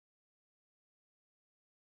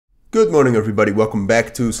Good morning everybody, welcome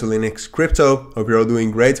back to Cilinix Crypto. Hope you're all doing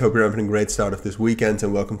great, hope you're having a great start of this weekend,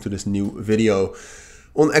 and welcome to this new video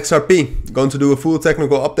on XRP. Going to do a full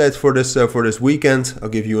technical update for this weekend. I'll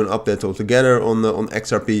give you an update altogether on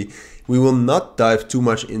XRP. We will not dive too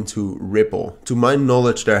much into Ripple. To my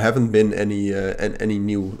knowledge, there haven't been any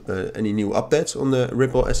new updates on the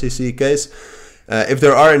Ripple SEC case. If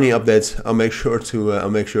there are any updates, I'll make sure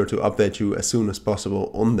to update you as soon as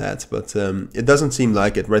possible on that. But it doesn't seem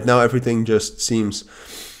like it right now. Everything just seems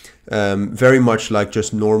very much like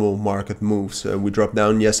just normal market moves. We dropped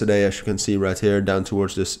down yesterday, as you can see right here, down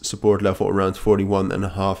towards this support level around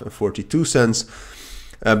 41.5 and 42 cents.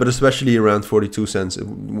 But especially around 42 cents, it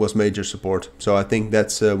was major support. So I think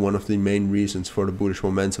that's one of the main reasons for the bullish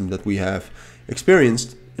momentum that we have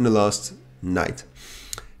experienced in the last night.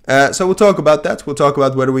 So we'll talk about that. We'll talk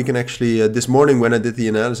about whether we can actually, this morning when I did the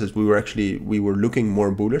analysis, we were looking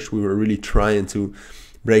more bullish. We were really trying to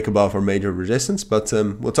break above our major resistance, but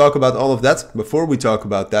we'll talk about all of that. Before we talk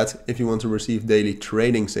about that, if you want to receive daily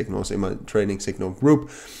trading signals in my trading signal group,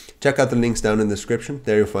 check out the links down in the description.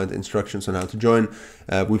 There you'll find instructions on how to join.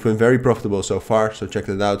 We've been very profitable so far, so check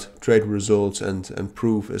that out. Trade results and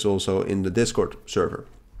proof is also in the Discord server.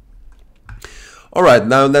 All right,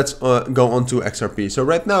 now let's go on to XRP. So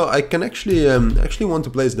right now I can actually want to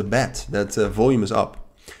place the bet that volume is up.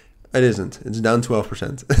 It isn't. It's down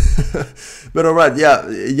 12%. But all right, yeah.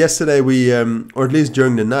 Yesterday we, or at least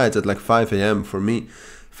during the night at like 5 a.m. for me,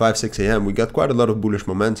 6 a.m. we got quite a lot of bullish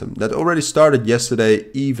momentum. That already started yesterday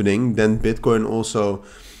evening. Then Bitcoin also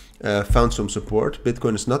found some support.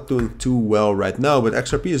 Bitcoin is not doing too well right now, but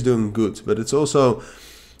XRP is doing good. But it's also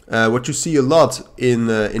what you see a lot in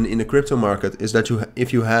the crypto market is that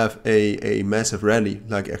if you have a massive rally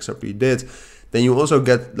like XRP did, then you also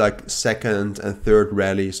get like second and third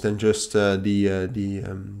rallies. Then just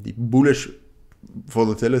the bullish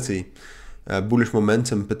volatility, bullish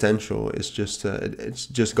momentum potential is just it's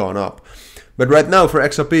just gone up. But right now for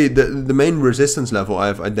XRP, the main resistance level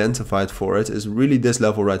I've identified for it is really this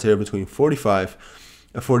level right here between 45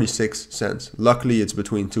 and 46 cents. Luckily, it's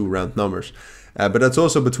between two round numbers. But that's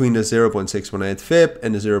also between the 0.618 FIB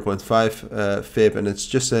and the 0.5 FIB, and it's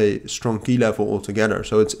just a strong key level altogether.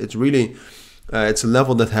 So it's really it's a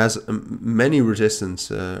level that has many resistance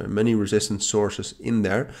sources in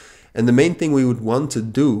there. And the main thing we would want to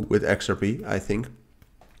do with XRP, I think,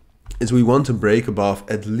 is we want to break above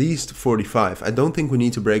at least 45. I don't think we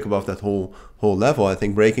need to break above that whole level. I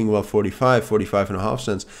think breaking above 45.5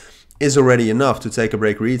 cents is already enough to take a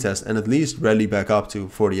break retest and at least rally back up to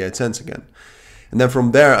 48 cents again. And then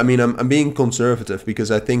from there, I mean, I'm being conservative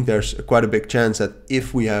because I think there's quite a big chance that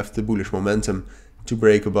if we have the bullish momentum to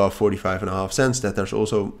break above 45.5 cents, that there's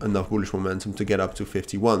also enough bullish momentum to get up to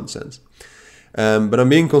 51 cents. But I'm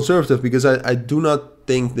being conservative because I do not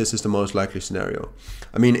think this is the most likely scenario.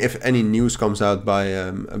 I mean, if any news comes out by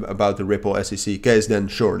about the Ripple SEC case, then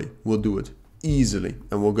surely we'll do it easily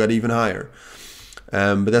and we'll get even higher.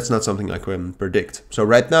 But that's not something I can predict. So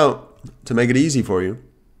right now, to make it easy for you,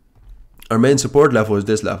 our main support level is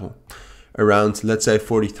this level, around, let's say,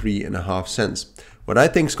 43.5 cents. What I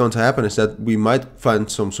think is going to happen is that we might find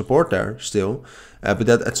some support there still, but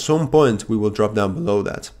that at some point we will drop down below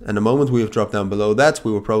that. And the moment we have dropped down below that,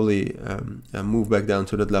 we will probably move back down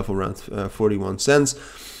to that level around 41 cents.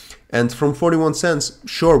 And from 41 cents,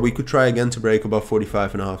 sure, we could try again to break above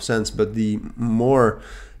 45.5 cents, but the more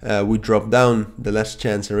we drop down, the less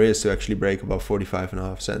chance there is to actually break above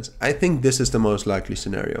 45.5 cents. I think this is the most likely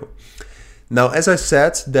scenario. Now, as I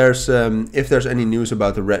said, there's if there's any news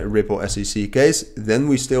about the Ripple SEC case, then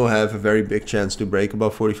we still have a very big chance to break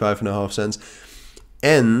above 45.5 cents.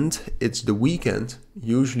 And it's the weekend.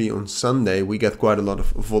 Usually on Sunday, we get quite a lot of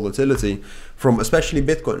volatility from especially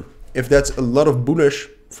Bitcoin. If that's a lot of bullish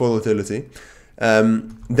volatility,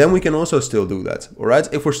 then we can also still do that. All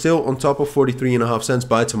right. If we're still on top of 43.5 cents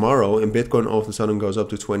by tomorrow and Bitcoin all of a sudden goes up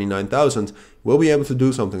to 29,000, we'll be able to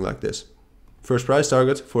do something like this. First price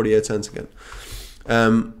target, 48 cents again.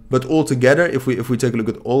 But altogether, if we take a look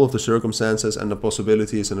at all of the circumstances and the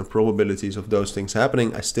possibilities and the probabilities of those things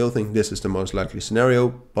happening, I still think this is the most likely scenario.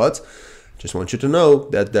 But just want you to know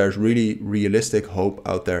that there's really realistic hope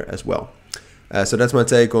out there as well. So that's my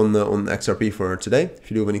take on XRP for today.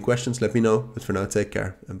 If you do have any questions, let me know. But for now, take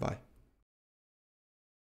care and bye.